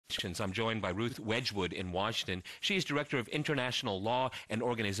I'm joined by Ruth Wedgwood in Washington. She is Director of International Law and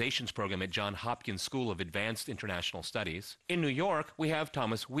Organizations Program at Johns Hopkins School of Advanced International Studies. In New York, we have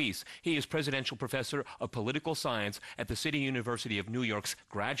Thomas Weiss. He is Presidential Professor of Political Science at the City University of New York's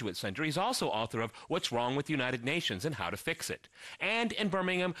Graduate Center. He's also author of What's Wrong with the United Nations and How to Fix It. And in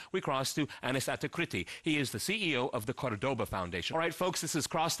Birmingham, we cross to Anis Atakriti. He is the CEO of the Cordoba Foundation. All right, folks, this is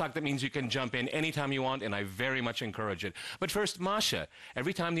Crosstalk. That means you can jump in anytime you want, and I very much encourage it. But first, Masha,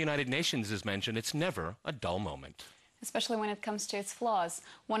 every time the United Nations is mentioned, it's never a dull moment. Especially when it comes to its flaws.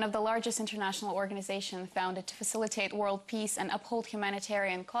 One of the largest international organizations founded to facilitate world peace and uphold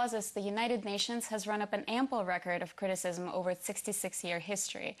humanitarian causes, the United Nations has run up an ample record of criticism over its 66-year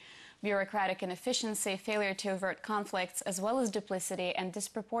history. Bureaucratic inefficiency, failure to avert conflicts, as well as duplicity and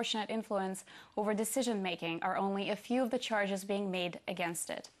disproportionate influence over decision-making are only a few of the charges being made against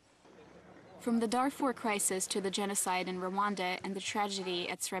it. From the Darfur crisis to the genocide in Rwanda and the tragedy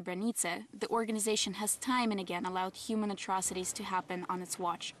at Srebrenica, the organization has time and again allowed human atrocities to happen on its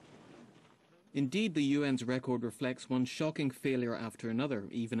watch. Indeed, the UN's record reflects one shocking failure after another,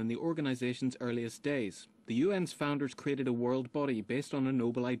 even in the organization's earliest days. The UN's founders created a world body based on a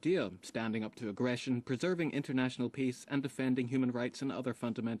noble idea, standing up to aggression, preserving international peace, and defending human rights and other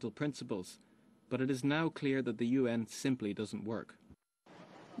fundamental principles. But it is now clear that the UN simply doesn't work.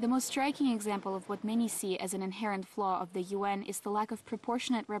 The most striking example of what many see as an inherent flaw of the UN is the lack of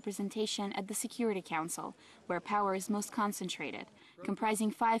proportionate representation at the Security Council, where power is most concentrated. Comprising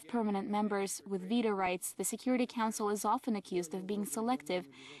 5 permanent members with veto rights, the Security Council is often accused of being selective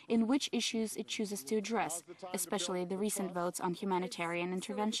in which issues it chooses to address, especially the recent votes on humanitarian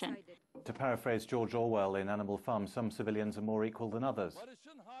intervention. To paraphrase George Orwell in Animal Farm, some civilians are more equal than others.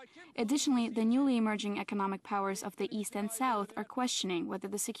 Additionally, the newly emerging economic powers of the East and South are questioning whether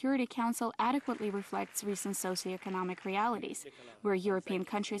the Security Council adequately reflects recent socioeconomic realities, where European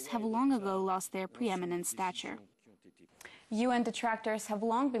countries have long ago lost their preeminent stature. UN detractors have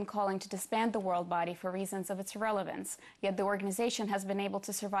long been calling to disband the world body for reasons of its relevance, yet the organization has been able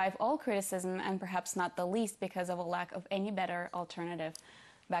to survive all criticism, and perhaps not the least because of a lack of any better alternative.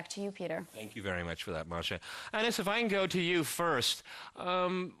 Back to you, Peter. Thank you very much for that, Masha. Anis, if I can go to you first,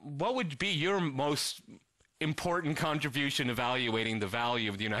 what would be your most important contribution evaluating the value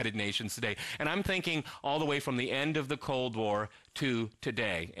of the United Nations today? And I'm thinking all the way from the end of the Cold War to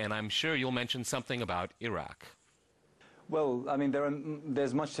today, and I'm sure you'll mention something about Iraq. Well, I mean,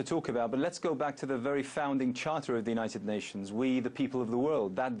 there's much to talk about, but let's go back to the very founding charter of the United Nations, we the people of the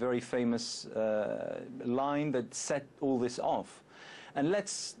world, that very famous line that set all this off. And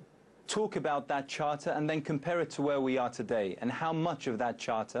let's talk about that charter and then compare it to where we are today and how much of that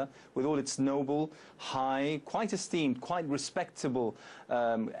charter, with all its noble, high, quite esteemed, quite respectable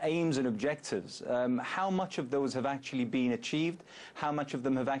aims and objectives, how much of those have actually been achieved, how much of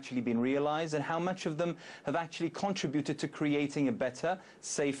them have actually been realized, and how much of them have actually contributed to creating a better,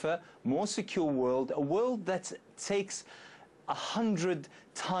 safer, more secure world, a world that takes 100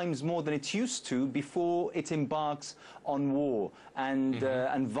 times more than it used to before it embarks on war and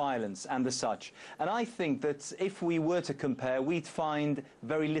violence and the such. And I think that if we were to compare, we'd find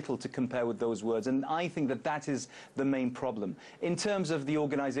very little to compare with those words. And I think that that is the main problem. In terms of the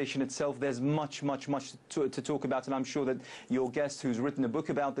organization itself, there's much to talk about, and I'm sure that your guest who's written a book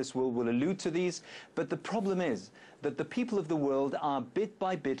about this will allude to these. But the problem is that the people of the world are bit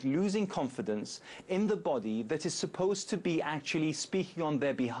by bit losing confidence in the body that is supposed to be actually speaking on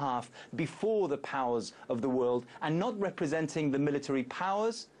their behalf before the powers of the world and not representing the military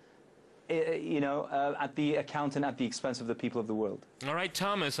powers, at the account and at the expense of the people of the world. All right,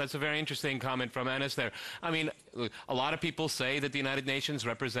 Thomas, that's a very interesting comment from Anis there. I mean, a lot of people say that the United Nations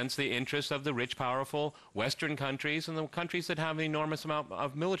represents the interests of the rich, powerful Western countries and the countries that have an enormous amount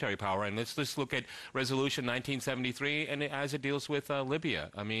of military power. And let's just look at Resolution 1973 and as it deals with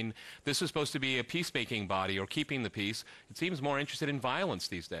Libya. I mean, this is supposed to be a peacemaking body or keeping the peace. It seems more interested in violence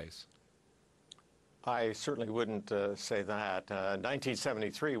these days. I certainly wouldn't say that.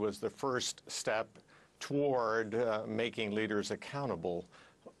 1973 was the first step toward making leaders accountable,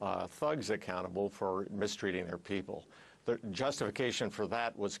 thugs accountable for mistreating their people. The justification for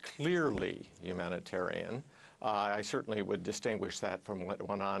that was clearly humanitarian. I certainly would distinguish that from what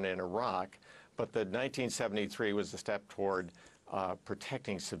went on in Iraq, but the 1973 was the step toward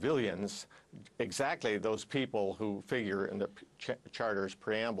protecting civilians, exactly those people who figure in the Charter's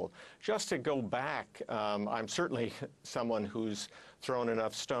preamble. Just to go back, I'm certainly someone who's thrown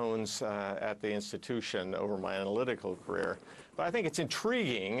enough stones at the institution over my analytical career, but I think it's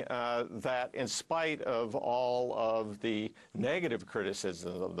intriguing that in spite of all of the negative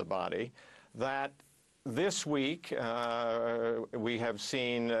criticisms of the body, that This week, we have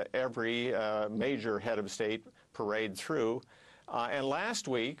seen every major head of state parade through. And last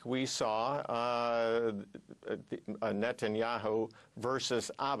week, we saw Netanyahu versus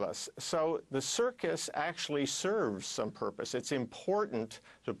Abbas. So the circus actually serves some purpose. It's important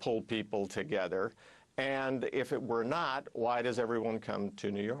to pull people together. And if it were not, why does everyone come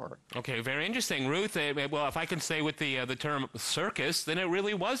to New York? Okay, very interesting. Ruth, well, if I can say with the term circus, then it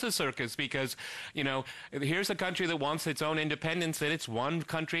really was a circus because, you know, here's a country that wants its own independence, and it's one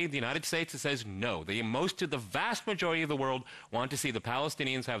country, the United States, that says no. The vast majority of the world want to see the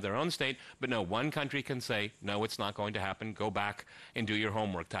Palestinians have their own state, but no, one country can say, no, it's not going to happen, go back and do your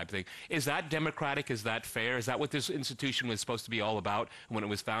homework type thing. Is that democratic? Is that fair? Is that what this institution was supposed to be all about when it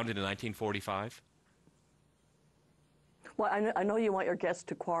was founded in 1945? Well, I know you want your guests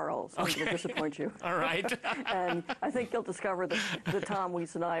to quarrel, so I'm going to disappoint you. All right. And I think you'll discover that Tom,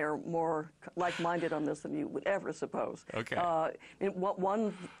 Weiss, and I are more like-minded on this than you would ever suppose. Okay.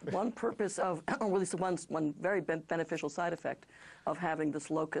 One purpose of, or at least one very beneficial side effect of having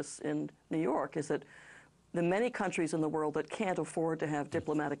this locus in New York is that the many countries in the world that can't afford to have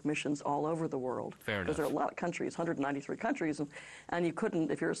diplomatic missions all over the world. Fair enough. Because there are a lot of countries, 193 countries, and you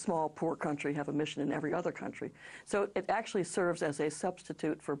couldn't, if you're a small, poor country, have a mission in every other country. So it actually serves as a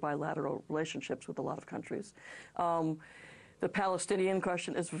substitute for bilateral relationships with a lot of countries. The Palestinian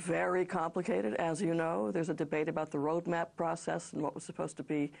question is very complicated, as you know. There's a debate about the roadmap process and what was supposed to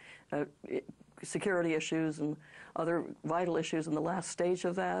be security issues and other vital issues in the last stage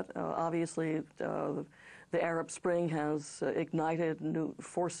of that. Obviously, the Arab Spring has ignited new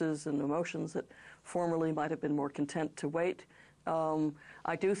forces and emotions that formerly might have been more content to wait.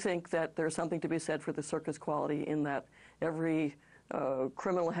 I do think that there's something to be said for the circus quality in that every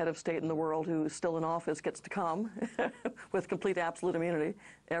criminal head of state in the world who's still in office gets to come with complete absolute immunity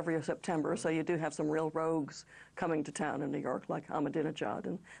every September. So you do have some real rogues coming to town in New York, like Ahmadinejad,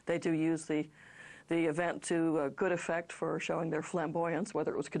 and they do use the event to good effect for showing their flamboyance,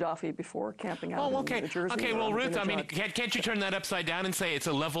 whether it was Gaddafi before camping out in New Jersey. Okay, well, Ruth, I mean, can't you turn that upside down and say it's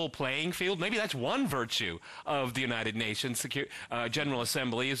a level playing field? Maybe that's one virtue of the United Nations General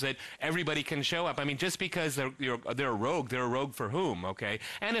Assembly, is that everybody can show up. I mean, just because they're a rogue, they're a rogue for whom, okay?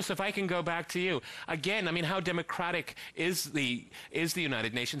 Anis, if I can go back to you. Again, I mean, how democratic is the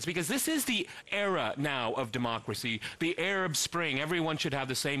United Nations? Because this is the era now of democracy, the Arab Spring. Everyone should have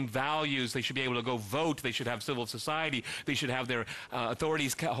the same values. They should be able to go vote. They should have civil society. They should have their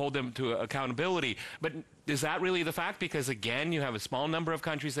authorities hold them to accountability. But is that really the fact? Because, again, you have a small number of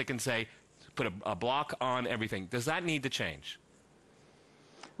countries that can say, put a block on everything. Does that need to change?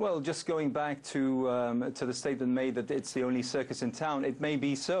 Well, just going back to the statement made that it's the only circus in town, it may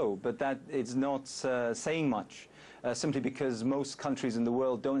be so, but that it's not saying much. Simply because most countries in the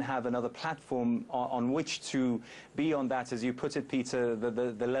world don't have another platform on which to be on that, as you put it, Peter,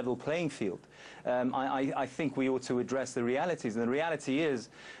 the level playing field. I think we ought to address the realities, and the reality is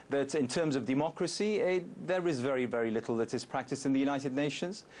that in terms of democracy, there is very, very little that is practiced in the United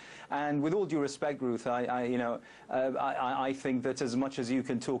Nations. And with all due respect, Ruth, I think that as much as you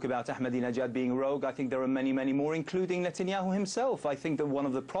can talk about Ahmadinejad being a rogue, I think there are many, many more, including Netanyahu himself. I think that one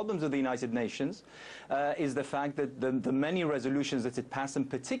of the problems of the United Nations is the fact that the many resolutions that it passed, and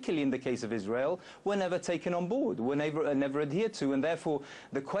particularly in the case of Israel, were never taken on board, were never adhered to. And therefore,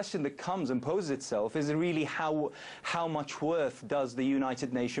 the question that comes and poses itself is really how much worth does the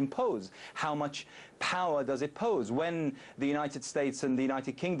United Nations pose? How much power does it pose? When the United States and the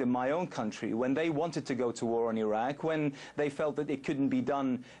United Kingdom, my own country, when they wanted to go to war on Iraq, when they felt that it couldn't be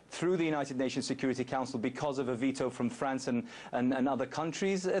done through the United Nations Security Council because of a veto from France and other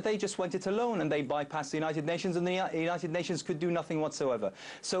countries, they just went it alone and they bypassed the United Nations, and the United Nations could do nothing whatsoever.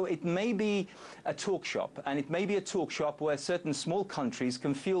 So it may be a talk shop, and it may be a talk shop where certain small countries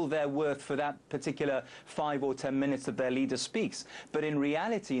can feel their worth for that particular 5 or 10 minutes that their leader speaks. But in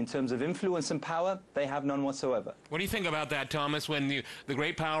reality, in terms of influence and power, they have none whatsoever. What do you think about that, Thomas? When the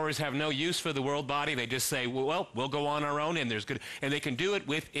great powers have no use for the world body, they just say, well, we'll go on our own, and they can do it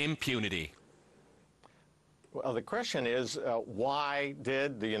with impunity. Well, the question is, why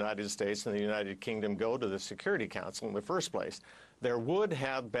did the United States and the United Kingdom go to the Security Council in the first place? There would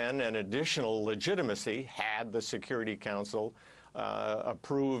have been an additional legitimacy had the Security Council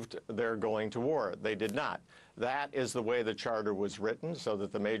approved their going to war. They did not. That is the way the charter was written, so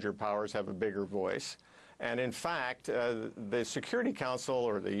that the major powers have a bigger voice. And in fact, the Security Council,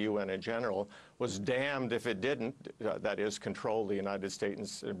 or the UN in general, was damned if it didn't, that is, control the United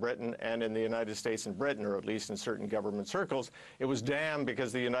States and Britain. And in the United States and Britain, or at least in certain government circles, it was damned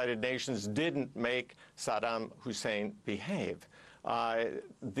because the United Nations didn't make Saddam Hussein behave.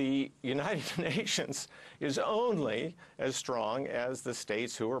 The United Nations is only as strong as the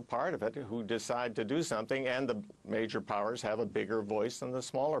states who are part of it, who decide to do something, and the major powers have a bigger voice than the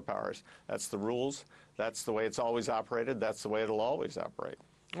smaller powers. That's the rules. That's the way it's always operated. That's the way it'll always operate.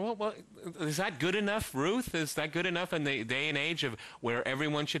 Well, is that good enough, Ruth? Is that good enough in the day and age of where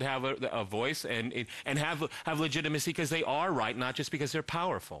everyone should have a voice and have legitimacy because they are right, not just because they're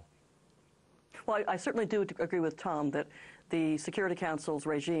powerful? Well, I certainly do agree with Tom that the Security Council's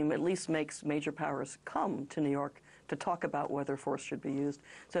regime at least makes major powers come to New York to talk about whether force should be used.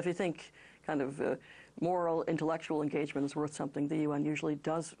 So if you think kind of moral, intellectual engagement is worth something, the UN usually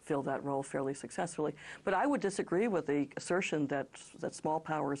does fill that role fairly successfully. But I would disagree with the assertion that small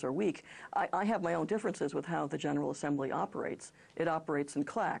powers are weak. I have my own differences with how the General Assembly operates. It operates in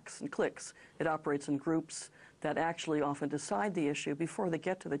claques and cliques. It operates in groups that actually often decide the issue before they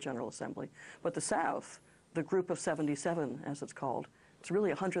get to the General Assembly. But the South, the Group of 77, as it's called, it's really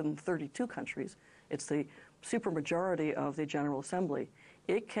 132 countries. It's the supermajority of the General Assembly.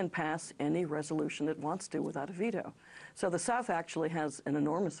 It can pass any resolution it wants to without a veto. So the South actually has an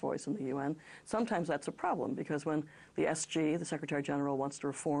enormous voice in the UN. Sometimes that's a problem because when the SG, the Secretary General, wants to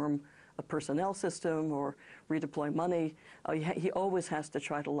reform a personnel system or redeploy money, he always has to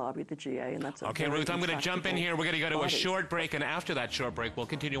try to lobby the GA, and that's a Okay, Ruth, I'm going to jump in here. We're going to go to a short break, and after that short break, we'll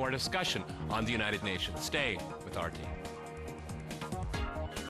continue our discussion on the United Nations. Stay with RT.